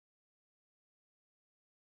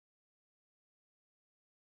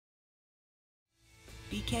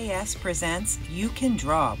EKS presents You Can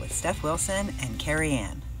Draw with Stef Wilson and Kerry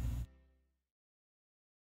Ann.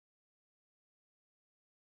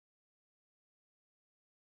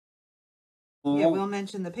 Yeah, we'll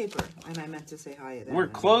mention the paper, and I meant to say hi at that. We're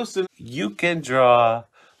close. You Can Draw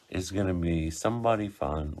is going to be somebody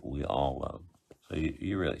fun we all love. So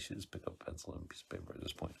you really should just pick up a pencil and a piece of paper at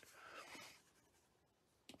this point.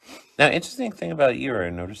 Now, interesting thing about EEYORE, I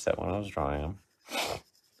noticed that when I was drawing him.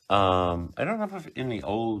 I don't know if in the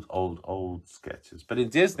old sketches, but in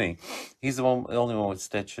Disney, he's the only one with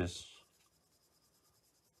stitches.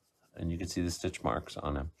 And you can see the stitch marks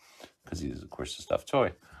on him because he's, of course, a stuffed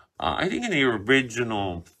toy. I think in the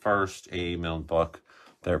original first A. Milne book,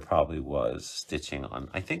 there probably was stitching on,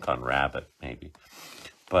 I think on Rabbit, maybe.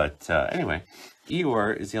 But anyway,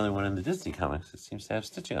 EEYORE is the only one in the Disney comics that seems to have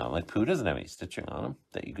stitching on. Like Pooh doesn't have any stitching on him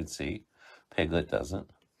that you could see. Piglet doesn't.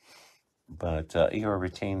 But EEYORE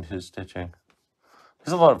retained his stitching.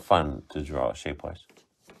 It's a lot of fun to draw shape-wise.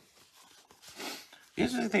 The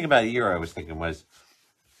interesting thing about EEYORE I was thinking was,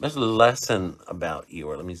 there's a lesson about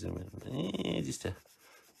EEYORE. Let me zoom in. Just to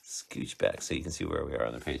scooch back so you can see where we are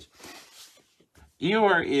on the page.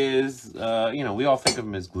 EEYORE is, we all think of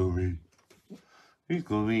him as gloomy. He's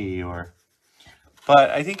gloomy, EEYORE.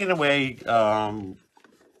 But I think in a way,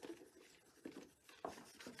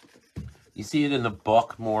 you see it in the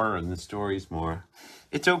book more and the stories more.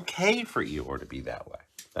 It's okay for Eeyore to be that way.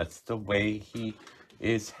 That's the way he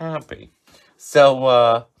is happy.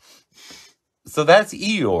 So that's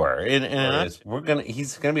Eeyore. And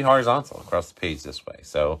he's gonna be horizontal across the page this way.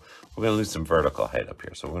 So we're gonna lose some vertical height up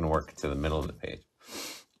here. So we're gonna work to the middle of the page.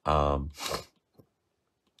 And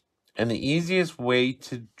the easiest way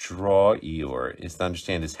to draw Eeyore is to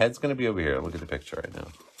understand his head's gonna be over here. Look at the picture right now.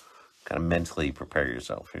 Kind of mentally prepare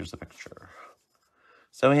yourself. Here's the picture.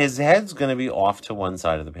 So his head's going to be off to one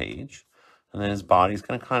side of the page, and then his body's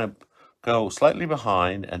going to kind of go slightly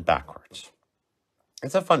behind and backwards.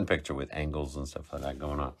 It's a fun picture with angles and stuff like that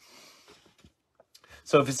going on.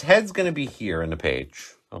 So if his head's going to be here in the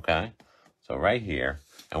page, okay, so right here,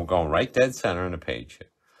 and we're going right dead center in the page here,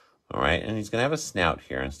 all right, and he's going to have a snout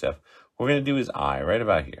here and stuff. We're going to do his eye right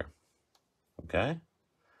about here, okay?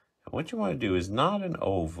 And what you want to do is not an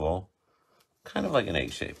oval, kind of like an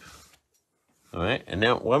egg shape. All right, and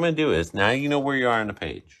now what I'm going to do is, now you know where you are on the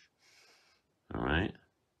page. All right.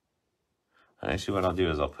 Actually, what I'll do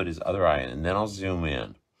is I'll put his other eye in, and then I'll zoom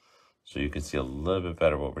in so you can see a little bit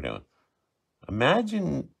better what we're doing.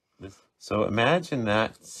 Imagine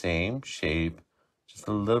that same shape, just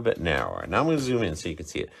a little bit narrower. Now I'm going to zoom in so you can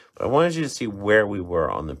see it. But I wanted you to see where we were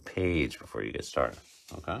on the page before you get started.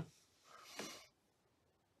 Okay?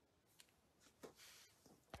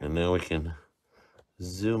 And now we can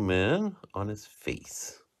zoom in on his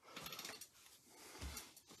face.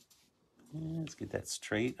 Let's get that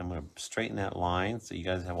straight. I'm going to straighten that line so you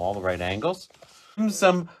guys have all the right angles.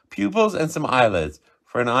 Some pupils and some eyelids.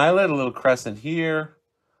 For an eyelid, a little crescent here,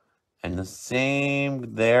 and the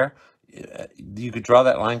same there. You could draw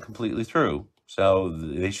that line completely through, so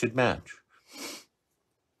they should match.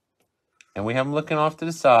 And we have them looking off to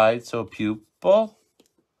the side, so a pupil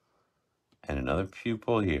and another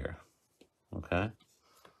pupil here. Okay?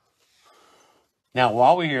 Now,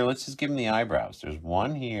 while we're here, let's just give him the eyebrows. There's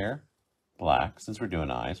one here, black, since we're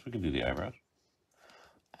doing eyes, we can do the eyebrows.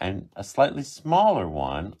 And a slightly smaller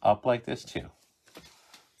one up like this, too.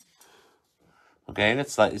 Okay, and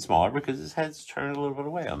it's slightly smaller because his head's turned a little bit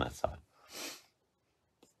away on that side.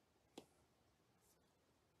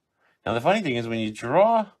 Now, the funny thing is when you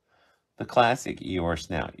draw the classic EEYORE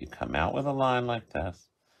snout, you come out with a line like this.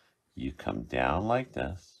 You come down like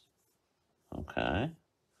this. Okay.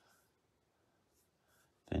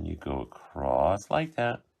 Then you go across like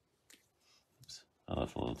that. Oops, I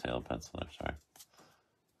left a little tail pencil there, sorry.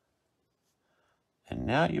 And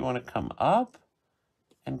now you want to come up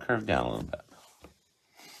and curve down a little bit.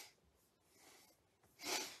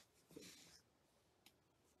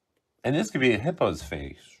 And this could be a hippo's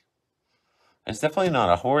face. It's definitely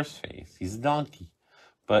not a horse face. He's a donkey.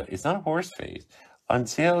 But it's not a horse face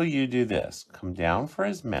until you do this. Come down for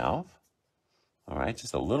his mouth. All right,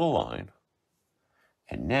 just a little line.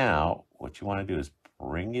 And now what you want to do is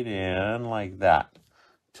bring it in like that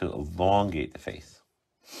to elongate the face.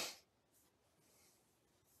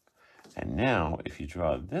 And now if you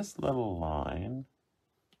draw this little line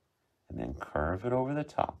and then curve it over the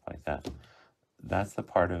top like that, that's the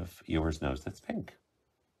part of EEYORE's nose that's pink.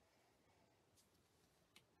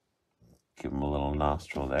 Give him a little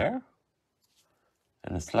nostril there.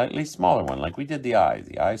 And a slightly smaller one, like we did the eyes.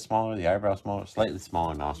 The eye smaller, the eyebrow smaller, slightly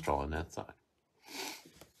smaller nostril on that side.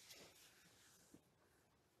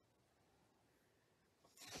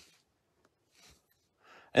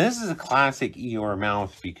 And this is a classic Eeyore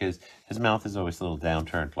mouth because his mouth is always a little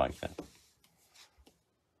downturned like that.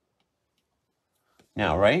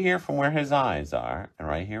 Now, right here from where his eyes are, and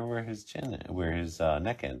right here where his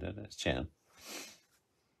neck ended, his chin.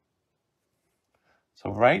 So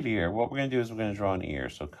right here, what we're going to do is we're going to draw an ear.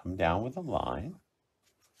 So come down with a line.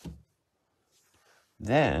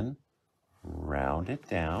 Then round it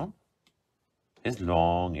down. His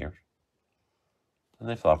long ears. And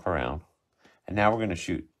they flop around. And now we're going to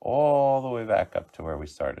shoot all the way back up to where we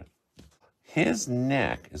started. His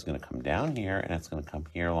neck is going to come down here, and it's going to come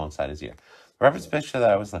here alongside his ear. The reference picture that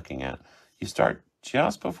I was looking at, you start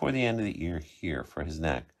just before the end of the ear here for his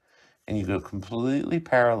neck, and you go completely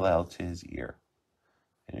parallel to his ear.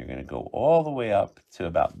 And you're going to go all the way up to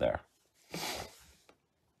about there.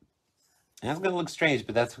 And that's going to look strange,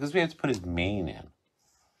 but that's because we have to put his mane in.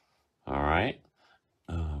 All right?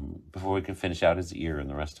 Before we can finish out his ear and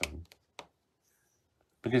the rest of him.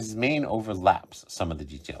 Because his mane overlaps some of the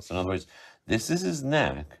details. In other words, this is his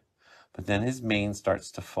neck, but then his mane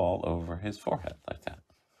starts to fall over his forehead like that.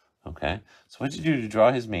 Okay? So what you do to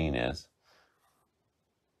draw his mane is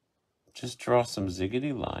just draw some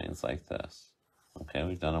ziggity lines like this. Okay,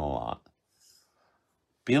 we've done them a lot.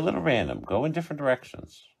 Be a little random. Go in different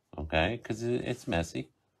directions. Okay? Because it's messy.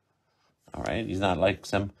 All right? He's not like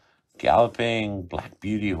some galloping black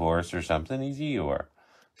beauty horse or something. He's Eeyore.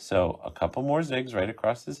 So a couple more zigs right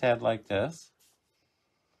across his head like this.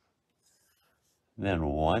 Then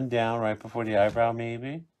one down right before the eyebrow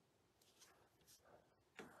maybe.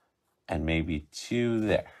 And maybe two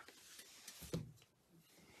there.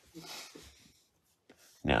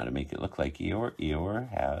 Now to make it look like Eeyore, Eeyore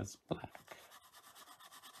has black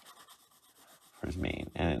for his mane.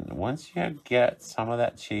 And once you get some of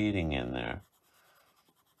that shading in there,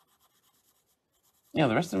 you know,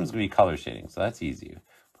 the rest of them is going to be color shading, so that's easy.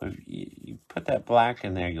 But if you put that black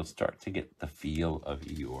in there, you'll start to get the feel of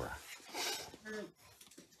Eeyore.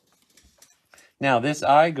 Now, this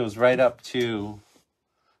eye goes right up to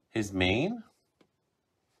his mane.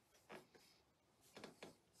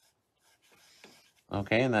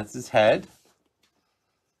 Okay, and that's his head.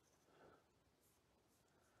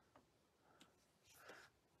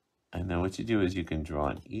 And then what you do is you can draw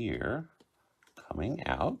an ear coming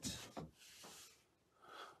out.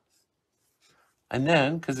 And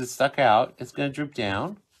then, because it's stuck out, it's going to droop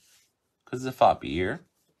down because it's a floppy ear.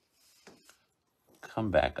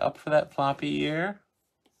 Come back up for that floppy ear.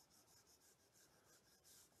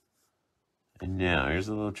 And now, here's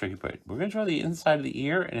a little tricky part. We're going to draw the inside of the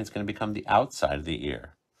ear, and it's going to become the outside of the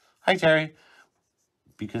ear. Hi, Terry.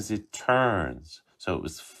 Because it turns. So it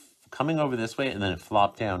was coming over this way, and then it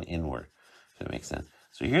flopped down inward, if that makes sense.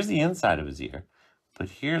 So here's the inside of his ear, but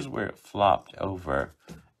here's where it flopped over.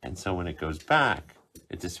 And so when it goes back,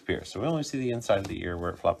 it disappears. So we only see the inside of the ear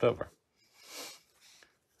where it flopped over.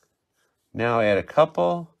 Now add a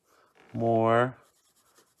couple more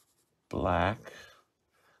black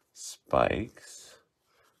spikes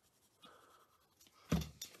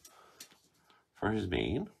for his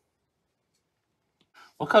mane.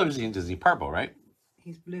 What color is he in? Is he purple, right?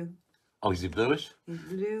 He's blue. Oh, is he bluish? He's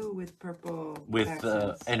blue with purple With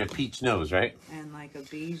accents. and a peach nose, right? And like a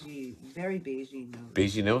beigey, very beigey nose.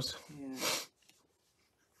 Beigey nose? Yeah.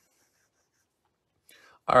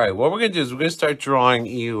 All right, what we're going to do is we're going to start drawing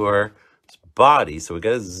Eeyore's body. So we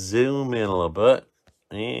got to zoom in a little bit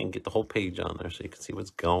and get the whole page on there so you can see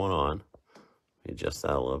what's going on. Adjust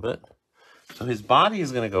that a little bit. So his body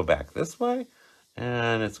is going to go back this way,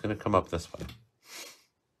 and it's going to come up this way.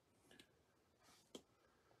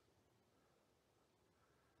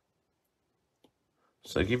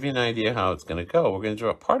 So to give you an idea how it's going to go, we're going to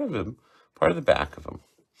draw part of him, part of the back of him.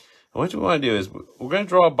 And what we want to do is we're going to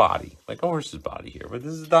draw a body, like a horse's body here. But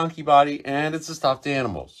this is a donkey body, and it's a stuffed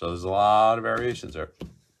animal. So there's a lot of variations there.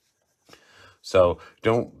 So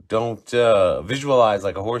don't visualize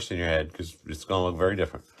like a horse in your head, because it's going to look very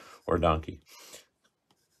different, or a donkey.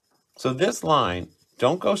 So this line,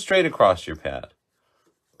 don't go straight across your pad.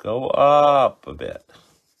 Go up a bit.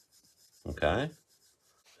 Okay?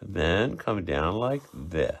 And then come down like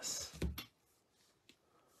this.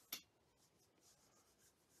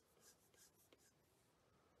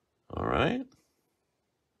 All right?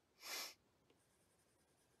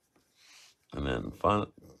 And then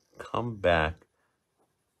come back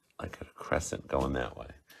like a crescent going that way.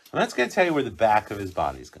 And that's going to tell you where the back of his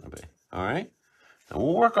body is going to be. All right? And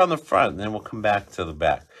we'll work on the front, and then we'll come back to the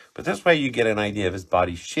back. But this way you get an idea of his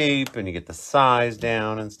body shape, and you get the size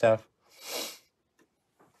down and stuff.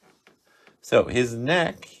 So his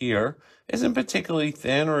neck here isn't particularly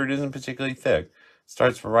thin, or it isn't particularly thick. It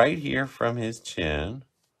starts right here from his chin.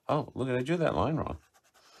 Oh, look, I drew that line wrong.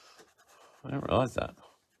 I didn't realize that.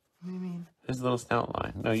 What do you mean? His little snout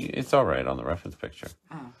line. No, it's all right on the reference picture.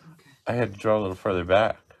 Oh, okay. I had to draw a little further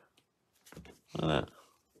back. Look at that.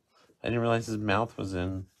 I didn't realize his mouth was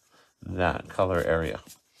in that color area.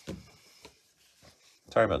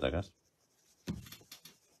 Sorry about that, guys.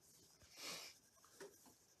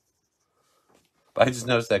 But I just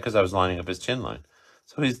noticed that because I was lining up his chin line.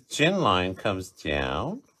 So his chin line comes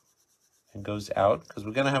down and goes out because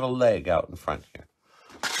we're going to have a leg out in front here.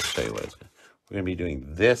 I'll show you what it's going to. We're going to be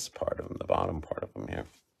doing this part of him, the bottom part of him here.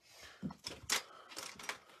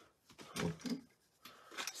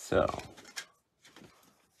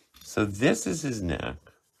 So this is his neck.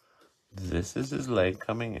 This is his leg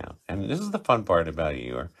coming out. And this is the fun part about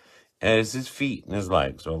EEYORE, is his feet and his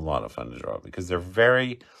legs are a lot of fun to draw because they're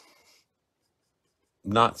very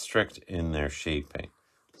not strict in their shaping.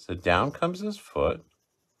 So down comes his foot,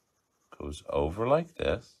 goes over like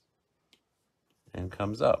this, and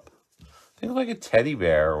comes up. Think like a teddy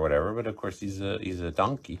bear or whatever, but of course he's a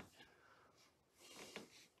donkey.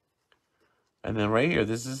 And then right here,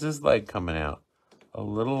 this is his leg coming out. A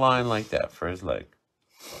little line like that for his leg.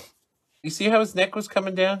 You see how his neck was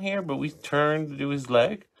coming down here, but we turned to do his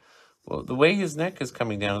leg? Well, the way his neck is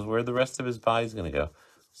coming down is where the rest of his body's going to go.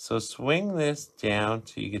 So swing this down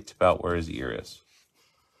till you get to about where his ear is.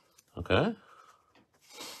 Okay?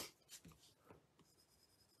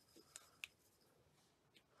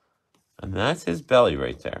 And that's his belly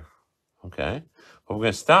right there. Okay? But we're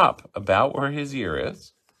going to stop about where his ear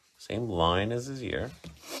is. Same line as his ear.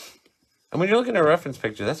 And when you're looking at a reference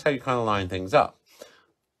picture, that's how you kind of line things up.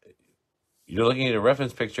 You're looking at a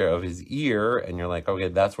reference picture of his ear, and you're like, okay,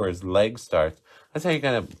 that's where his leg starts. That's how you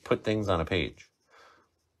kind of put things on a page.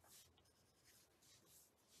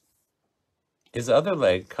 His other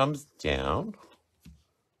leg comes down.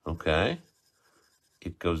 Okay.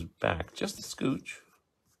 It goes back just a scooch.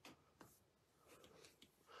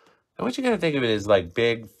 And what you're going to think of it is like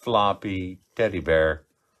big, floppy teddy bear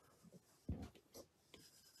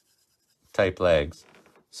type legs,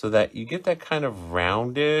 so that you get that kind of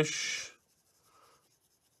roundish,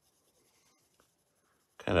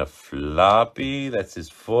 kind of floppy. That's his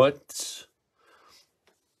foot.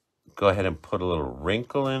 Go ahead and put a little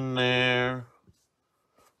wrinkle in there.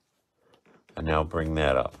 And now bring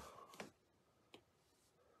that up.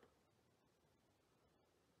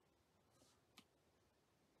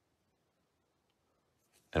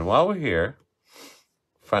 And while we're here,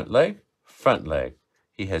 front leg, front leg.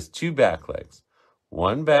 He has two back legs.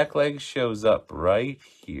 One back leg shows up right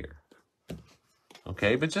here.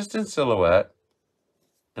 Okay, but just in silhouette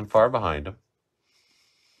and far behind him.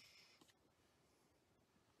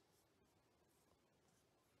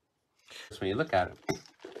 When you look at it,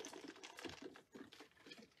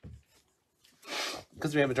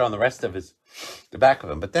 because we haven't drawn the rest of the back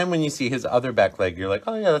of him. But then when you see his other back leg, you're like,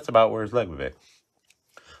 oh yeah, that's about where his leg would be.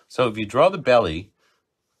 So if you draw the belly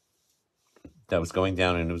that was going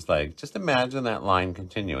down into his leg, just imagine that line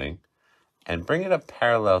continuing and bring it up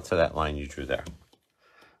parallel to that line you drew there.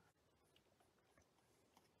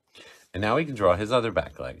 And now we can draw his other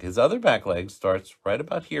back leg. His other back leg starts right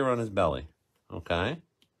about here on his belly, okay?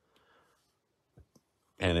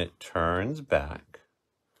 And it turns back,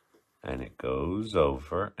 and it goes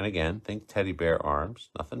over. And again, think teddy bear arms,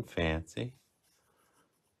 nothing fancy.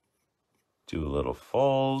 Do a little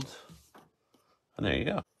fold, and there you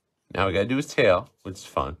go. Now we got to do his tail, which is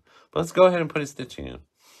fun. But let's go ahead and put his stitching in.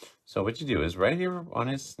 So what you do is right here on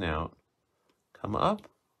his snout, come up,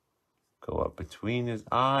 go up between his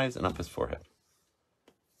eyes and up his forehead.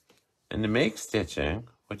 And to make stitching,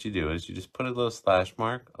 what you do is you just put a little slash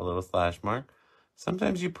mark, a little slash mark.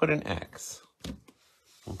 Sometimes you put an X,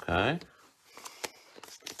 okay?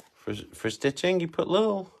 For stitching, you put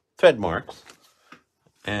little thread marks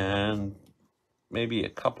and maybe a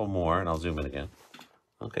couple more, and I'll zoom in again.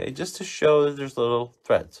 Okay, just to show that there's little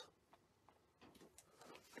threads.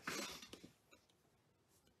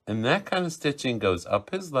 And that kind of stitching goes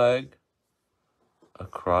up his leg,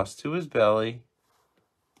 across to his belly,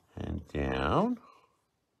 and down.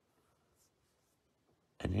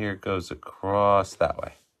 And here it goes across that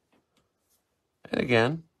way. And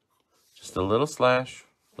again, just a little slash,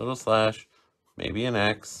 maybe an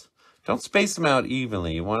X. Don't space them out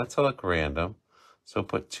evenly. You want it to look random. So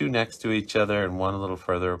put two next to each other and one a little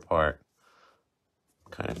further apart,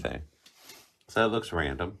 kind of thing. So that looks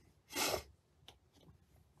random.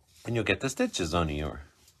 And you'll get the stitches on EEYORE.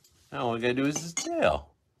 Now all we gotta do is his tail.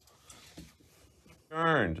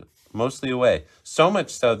 Turned mostly away. So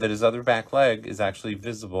much so that his other back leg is actually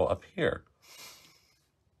visible up here.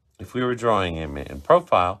 If we were drawing him in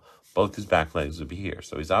profile, both his back legs would be here.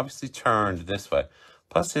 So he's obviously turned this way.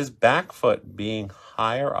 plus his back foot being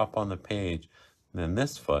higher up on the page than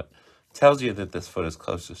this foot tells you that this foot is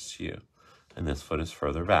closest to you and this foot is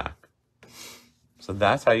further back. So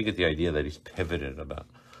that's how you get the idea that he's pivoted about.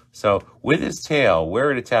 So with his tail,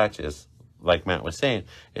 where it attaches, like Matt was saying,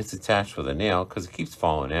 it's attached with a nail because it keeps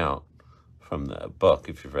falling out from the book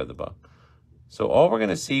if you've read the book. So all we're going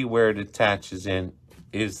to see where it attaches in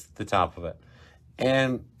is the top of it.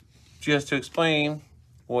 And just to explain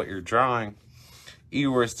what you're drawing,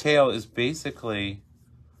 EEYORE's tail is basically,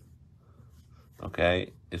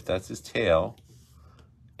 okay, if that's his tail,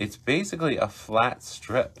 it's basically a flat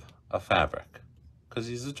strip of fabric because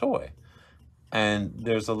he's a toy. And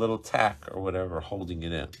there's a little tack or whatever holding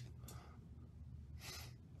it in.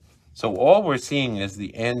 So all we're seeing is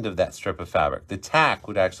the end of that strip of fabric. The tack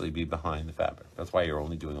would actually be behind the fabric. That's why you're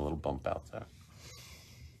only doing a little bump out there.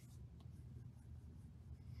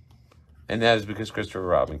 And that is because Christopher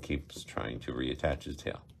Robin keeps trying to reattach his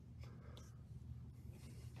tail.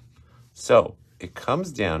 So it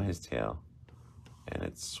comes down his tail and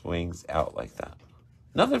it swings out like that.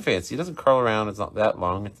 Nothing fancy. It doesn't curl around. It's not that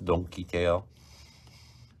long. It's a donkey tail.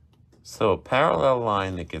 So a parallel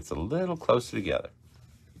line that gets a little closer together.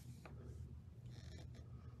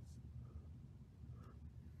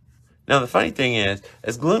 Now, the funny thing is,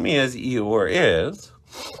 as gloomy as EEYORE is,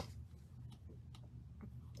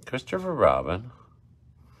 Christopher Robin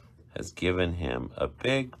has given him a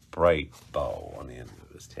big, bright bow on the end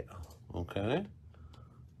of his tail. Okay?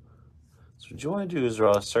 So what you want to do is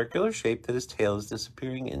draw a circular shape that his tail is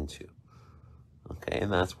disappearing into. Okay,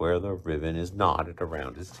 and that's where the ribbon is knotted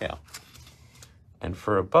around his tail. And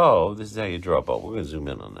for a bow, this is how you draw a bow. We're going to zoom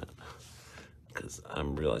in on that because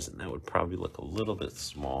I'm realizing that would probably look a little bit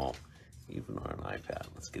small, even on an iPad.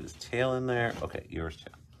 Let's get his tail in there. Okay, EEYORE's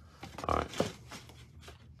tail. All right.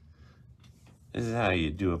 This is how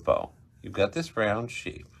you do a bow. You've got this round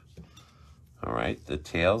shape. All right, the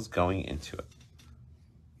tail's going into it.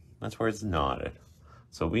 That's where it's knotted.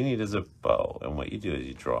 So what we need is a bow. And what you do is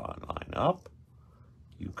you draw a line up,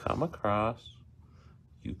 you come across,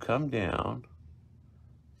 you come down,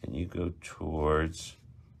 and you go towards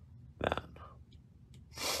that.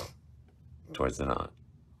 Towards the knot.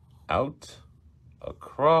 Out,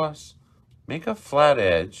 across, make a flat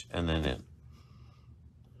edge, and then in.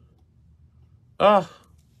 A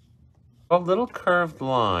little curved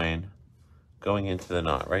line going into the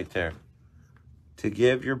knot right there to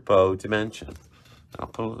give your bow dimension. I'll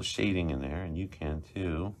put a little shading in there, and you can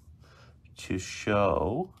too, to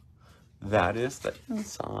show that is the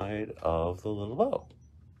inside of the little bow.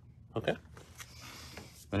 Okay?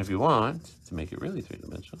 And if you want to make it really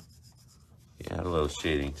three-dimensional, you add a little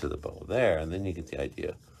shading to the bow there, and then you get the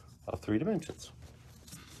idea of 3 dimensions.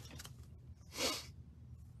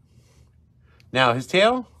 Now, his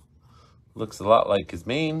tail looks a lot like his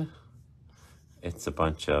mane. It's a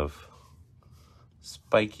bunch of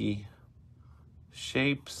spiky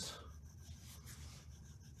shapes,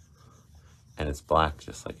 and it's black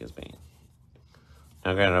just like his mane.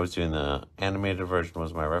 Now, granted, I was doing the animated version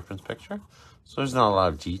was my reference picture, so there's not a lot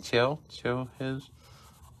of detail to his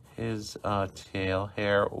tail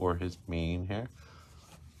hair or his mane hair.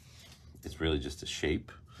 It's really just a shape.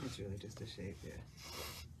 It's really just a shape, yeah.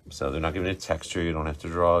 So they're not giving it texture. You don't have to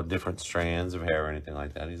draw different strands of hair or anything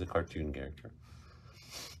like that. He's a cartoon character.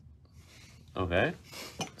 Okay,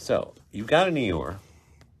 so you've got an EEYORE.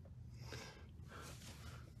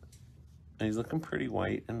 And he's looking pretty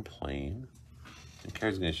white and plain. And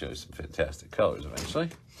Kerry's going to show you some fantastic colors eventually.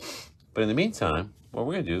 But in the meantime, what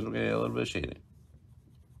we're going to do is we're going to get a little bit of shading.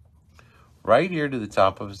 Right here to the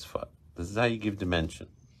top of his foot. This is how you give dimension.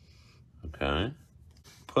 Okay.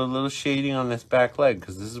 Put a little shading on this back leg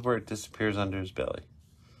because this is where it disappears under his belly.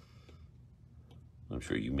 I'm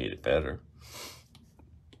sure you made it better.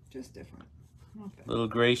 Just different. Okay. Little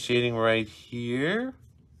gray shading right here.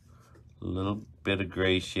 A little bit of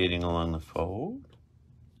gray shading along the fold.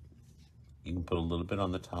 You can put a little bit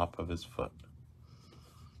on the top of his foot.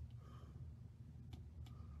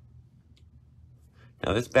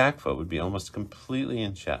 Now this back foot would be almost completely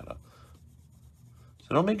in shadow.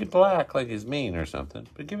 So don't make it black like his mane or something,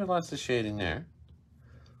 but give it lots of shading there.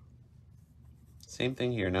 Same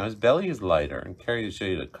thing here. Now his belly is lighter, and Kerry will show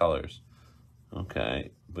you the colors.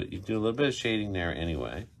 Okay, but you do a little bit of shading there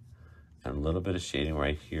anyway, and a little bit of shading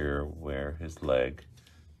right here where his leg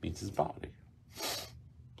meets his body.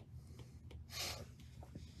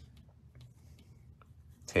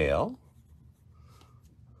 Tail.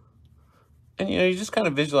 And you just kind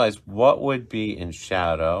of visualize what would be in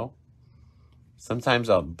shadow. Sometimes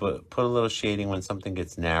I'll put a little shading when something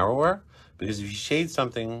gets narrower, because if you shade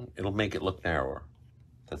something, it'll make it look narrower.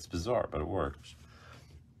 That's bizarre, but it works.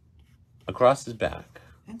 across his back.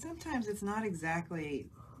 And sometimes it's not exactly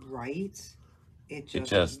right. It It just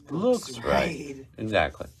just looks right.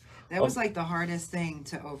 Exactly. That was like the hardest thing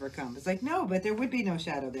to overcome. It's like, no, but there would be no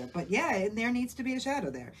shadow there. But yeah, and there needs to be a shadow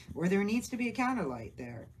there. Or there needs to be a counterlight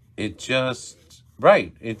there. It just,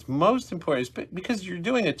 right. It's most important because you're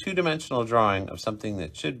doing a two-dimensional drawing of something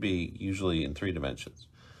that should be usually in 3 dimensions.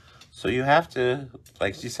 So you have to,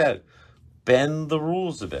 like she said, bend the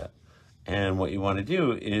rules a bit. And what you want to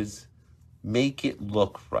do is make it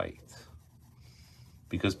look right.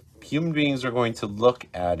 Because human beings are going to look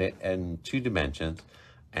at it in 2 dimensions.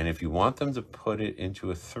 And if you want them to put it into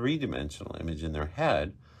a 3-dimensional image in their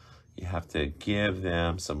head, you have to give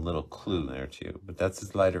them some little clue there too. But that's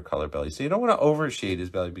his lighter color belly. So you don't want to overshade his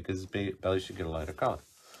belly because his belly should get a lighter color.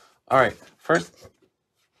 All right, first.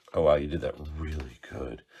 Oh, wow, you did that really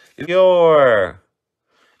good. EEYORE.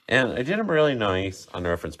 And I did them really nice on the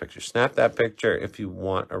reference picture. Snap that picture if you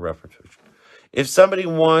want a reference picture. If somebody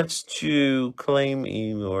wants to claim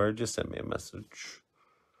EEYORE, just send me a message.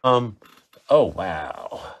 Oh,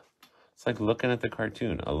 wow. It's like looking at the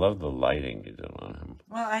cartoon. I love the lighting you did on him.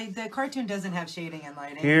 Well, the cartoon doesn't have shading and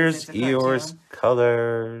lighting. Here's EEYORE's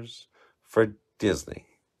colors for Disney.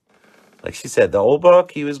 Like she said, the old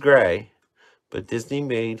book, he was gray, but Disney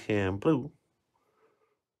made him blue.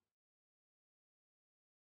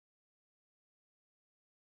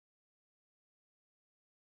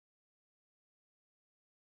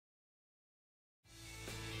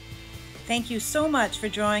 Thank you so much for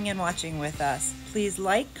drawing and watching with us. Please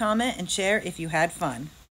like, comment, and share if you had fun.